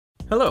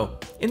Hello!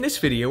 In this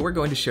video, we're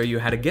going to show you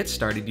how to get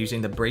started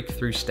using the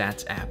Breakthrough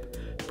Stats app.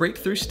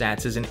 Breakthrough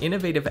Stats is an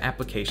innovative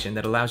application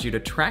that allows you to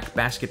track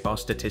basketball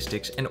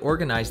statistics and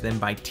organize them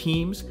by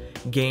teams,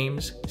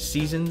 games,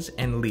 seasons,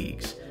 and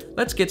leagues.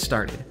 Let's get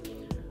started.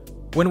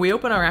 When we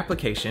open our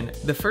application,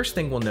 the first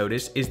thing we'll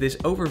notice is this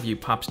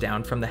overview pops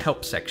down from the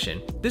Help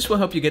section. This will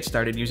help you get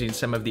started using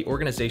some of the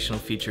organizational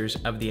features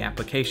of the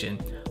application.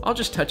 I'll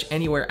just touch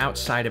anywhere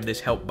outside of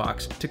this Help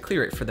box to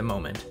clear it for the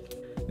moment.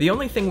 The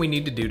only thing we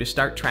need to do to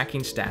start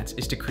tracking stats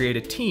is to create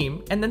a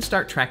team and then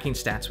start tracking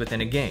stats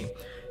within a game.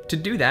 To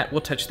do that,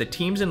 we'll touch the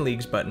Teams and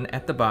Leagues button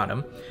at the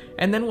bottom,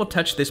 and then we'll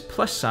touch this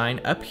plus sign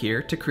up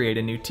here to create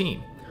a new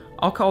team.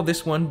 I'll call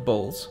this one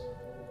Bulls,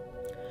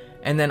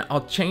 and then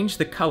I'll change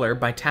the color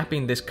by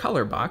tapping this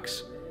color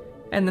box,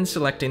 and then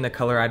selecting the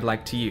color I'd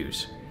like to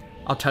use.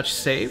 I'll touch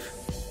Save,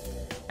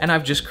 and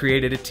I've just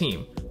created a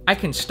team. I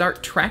can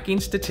start tracking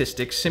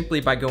statistics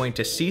simply by going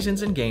to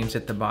Seasons and Games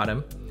at the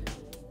bottom,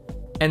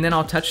 and then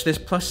I'll touch this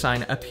plus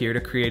sign up here to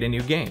create a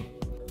new game.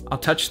 I'll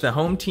touch the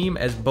home team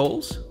as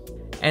Bulls,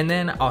 and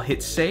then I'll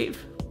hit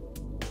Save,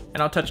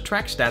 and I'll touch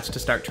Track Stats to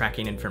start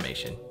tracking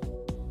information.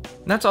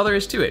 And that's all there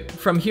is to it.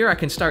 From here I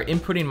can start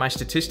inputting my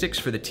statistics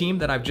for the team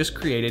that I've just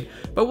created,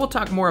 but we'll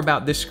talk more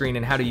about this screen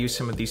and how to use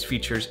some of these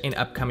features in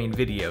upcoming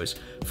videos.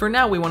 For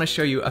now, we want to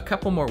show you a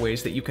couple more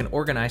ways that you can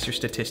organize your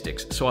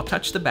statistics. So I'll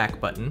touch the back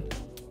button,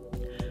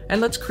 and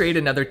let's create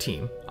another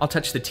team. I'll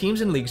touch the Teams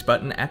and Leagues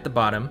button at the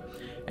bottom,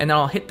 and then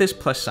I'll hit this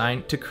plus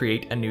sign to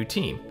create a new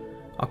team.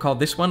 I'll call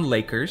this one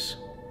Lakers,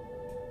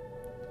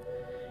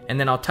 and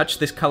then I'll touch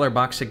this color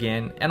box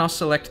again, and I'll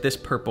select this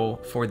purple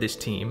for this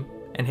team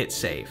and hit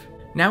Save.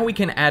 Now we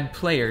can add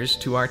players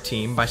to our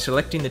team by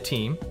selecting the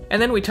team,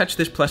 and then we touch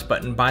this plus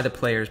button by the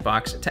players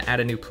box to add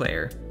a new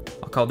player.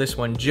 I'll call this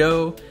one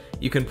Joe.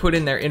 You can put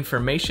in their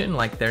information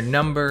like their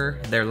number,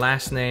 their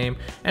last name,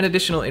 and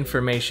additional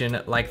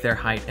information like their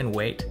height and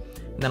weight.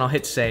 And then I'll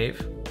hit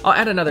Save. I'll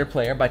add another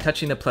player by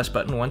touching the plus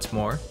button once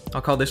more.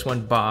 I'll call this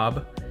one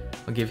Bob.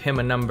 I'll give him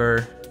a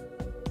number,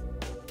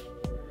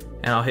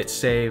 and I'll hit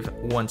Save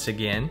once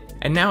again.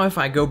 And now if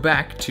I go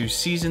back to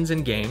Seasons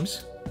and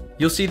Games,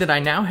 you'll see that I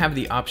now have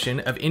the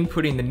option of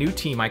inputting the new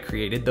team I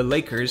created, the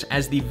Lakers,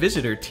 as the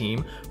visitor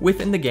team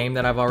within the game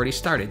that I've already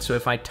started. So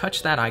if I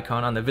touch that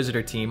icon on the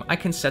visitor team, I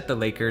can set the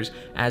Lakers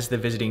as the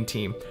visiting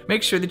team.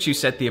 Make sure that you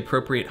set the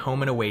appropriate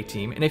home and away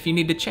team, and if you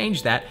need to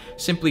change that,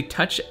 simply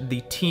touch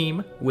the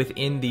team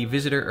within the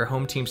visitor or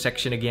home team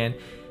section again,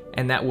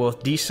 and that will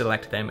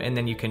deselect them, and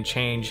then you can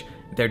change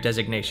their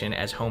designation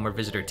as home or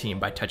visitor team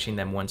by touching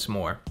them once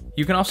more.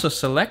 You can also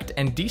select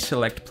and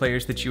deselect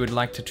players that you would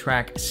like to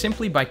track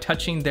simply by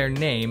touching their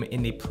name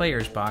in the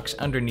players box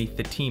underneath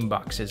the team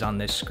boxes on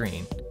this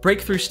screen.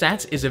 Breakthrough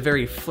Stats is a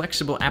very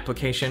flexible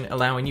application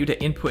allowing you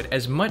to input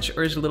as much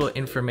or as little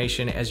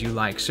information as you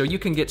like. So you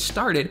can get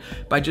started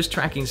by just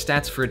tracking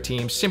stats for a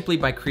team simply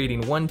by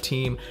creating one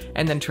team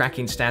and then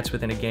tracking stats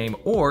within a game,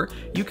 or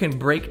you can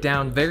break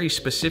down very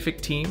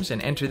specific teams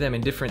and enter them in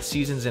different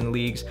seasons and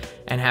leagues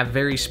and have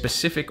very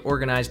specific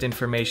organized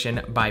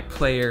information by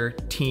player,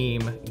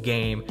 team,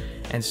 game,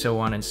 and so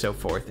on and so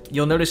forth.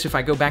 You'll notice if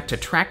I go back to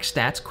track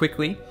stats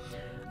quickly,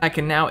 I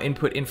can now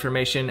input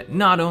information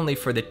not only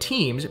for the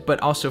teams, but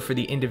also for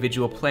the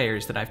individual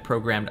players that I've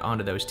programmed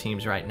onto those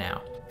teams right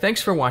now.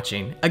 Thanks for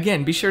watching.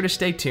 Again, be sure to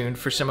stay tuned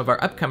for some of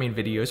our upcoming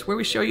videos where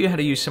we show you how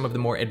to use some of the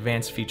more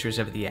advanced features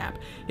of the app.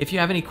 If you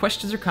have any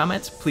questions or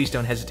comments, please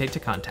don't hesitate to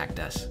contact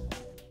us.